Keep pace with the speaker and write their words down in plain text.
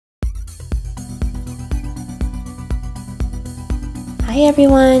Hi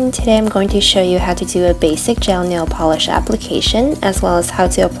everyone! Today I'm going to show you how to do a basic gel nail polish application, as well as how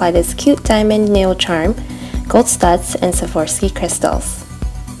to apply this cute diamond nail charm, gold studs, and Swarovski crystals.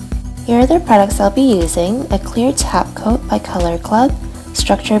 Here are the products I'll be using: a clear top coat by Color Club,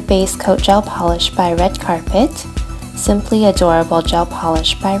 structure base coat gel polish by Red Carpet, Simply Adorable gel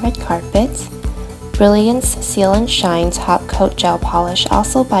polish by Red Carpet, Brilliance Seal and Shine top coat gel polish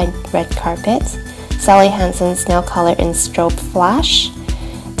also by Red Carpet, Hansen's nail color in Strobe Flash,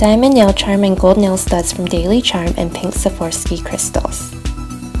 diamond nail charm and gold nail studs from Daily Charm, and pink Swarovski crystals.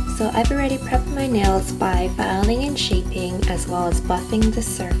 So I've already prepped my nails by filing and shaping, as well as buffing the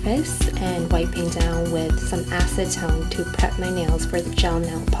surface and wiping down with some acetone to prep my nails for the gel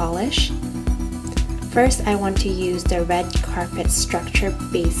nail polish. First, I want to use the Red Carpet Structure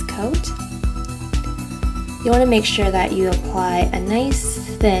Base Coat. You want to make sure that you apply a nice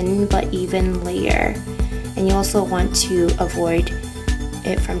thin but even layer, and you also want to avoid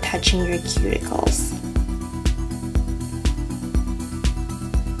it from touching your cuticles.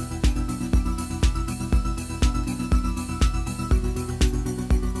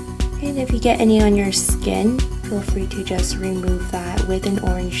 And if you get any on your skin, feel free to just remove that with an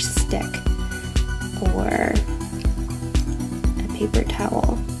orange stick or a paper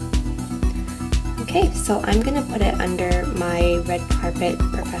towel. Okay, so I'm gonna put it under my Red Carpet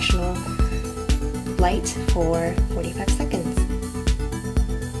Professional light for 45 seconds.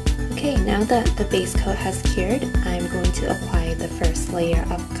 Okay, now that the base coat has cured, I'm going to apply the first layer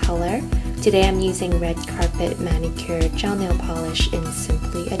of color. Today I'm using Red Carpet Manicure gel nail polish in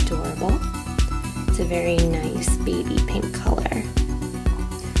Simply Adorable. It's a very nice baby pink color.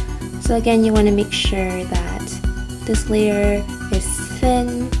 So again, you want to make sure that this layer is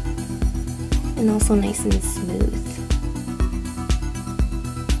thin and also nice and smooth.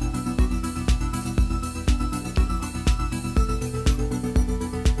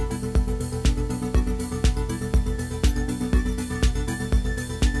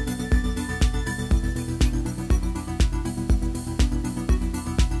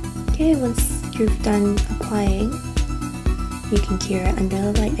 Okay, once you've done applying, you can cure it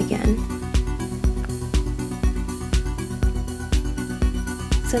under the light again.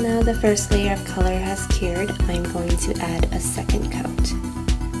 So now the first layer of color has cured, I'm going to add a second coat.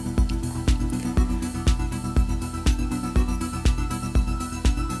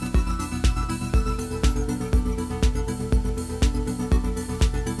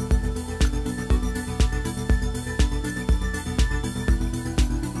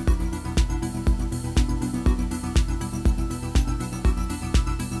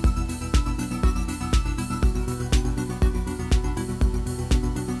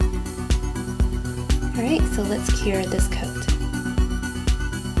 Alright, so let's cure this coat.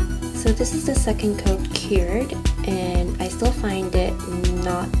 So this is the second coat cured, and I still find it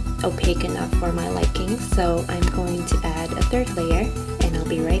not opaque enough for my liking, so I'm going to add a third layer, and I'll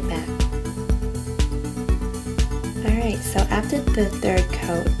be right back. Alright, so after the third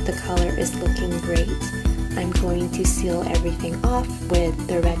coat, the color is looking great. I'm going to seal everything off with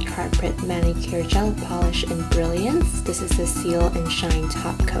the Red Carpet Manicure Gel Polish in Brilliance. This is the Seal and Shine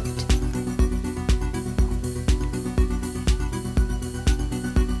top coat.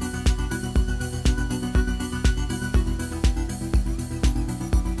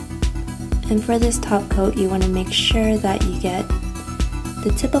 And for this top coat, you want to make sure that you get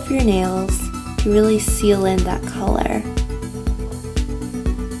the tip of your nails to really seal in that color.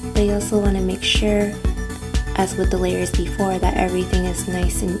 But you also want to make sure, as with the layers before, that everything is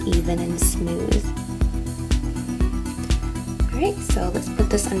nice and even and smooth. Alright, so let's put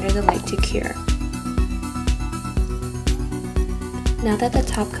this under the light to cure. Now that the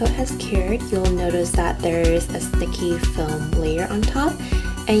top coat has cured, you'll notice that there is a sticky film layer on top,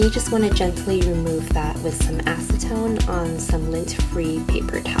 and you just want to gently remove that with some acetone on some lint-free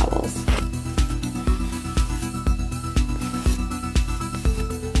paper towels.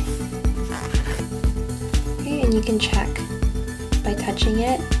 Okay, and you can check by touching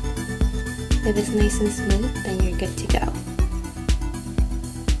it. If it's nice and smooth, then you're good to go.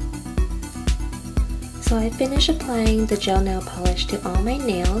 So I finished applying the gel nail polish to all my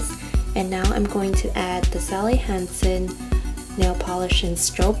nails, and now I'm going to add the Hansen nail polish in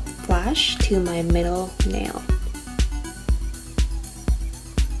Strobe Flash to my middle nail.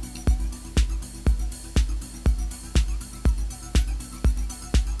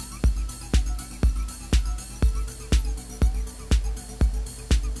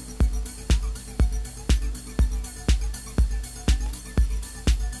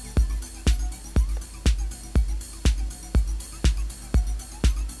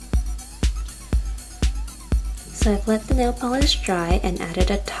 So I've let the nail polish dry and added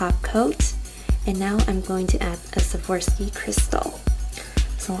a top coat, and now I'm going to add a Swarovski crystal.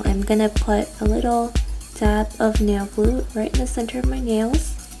 So I'm gonna put a little dab of nail glue right in the center of my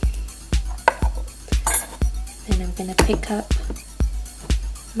nails. Then I'm gonna pick up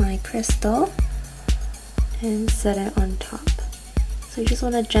my crystal and set it on top. So you just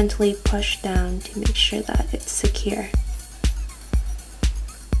want to gently push down to make sure that it's secure.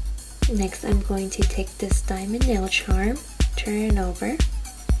 Next, I'm going to take this diamond nail charm, turn it over,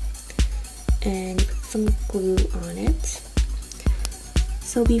 and put some glue on it.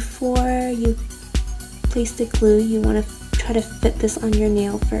 So before you place the glue, you want to try to fit this on your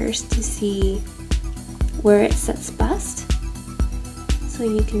nail first to see where it sits best, so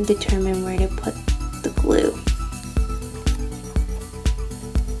you can determine where to put the glue.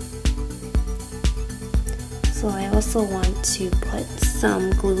 So I also want to put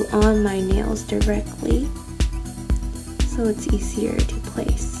some glue on my nails directly so it's easier to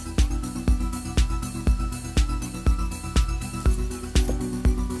place.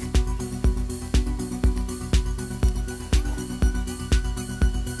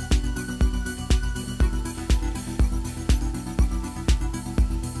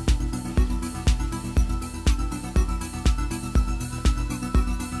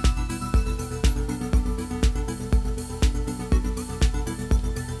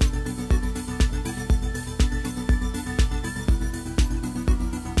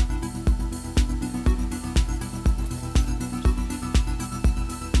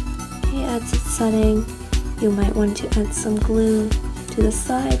 At its setting, you might want to add some glue to the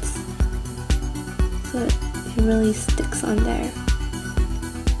sides so it really sticks on there.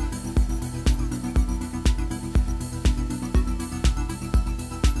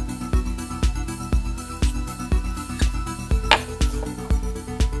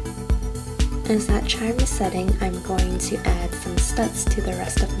 As that charm is setting, I'm going to add some studs to the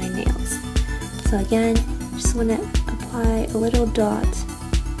rest of my nails. So again, just want to apply a little dot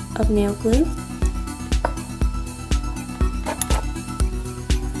of nail glue.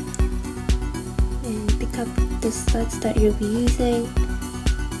 And pick up the studs that you'll be using,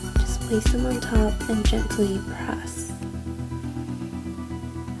 just place them on top and gently press.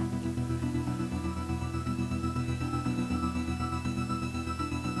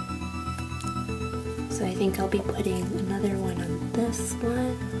 So I think I'll be putting another one on this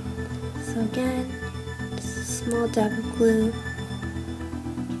one. So again, just a small dab of glue.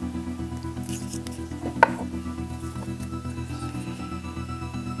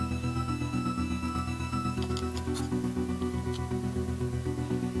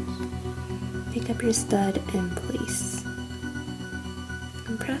 Pick up your stud and place.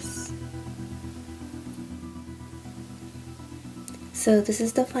 And press. So this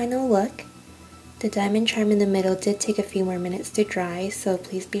is the final look. The diamond charm in the middle did take a few more minutes to dry, so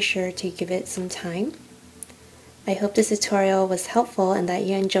please be sure to give it some time. I hope this tutorial was helpful and that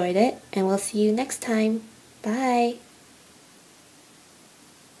you enjoyed it, and we'll see you next time. Bye!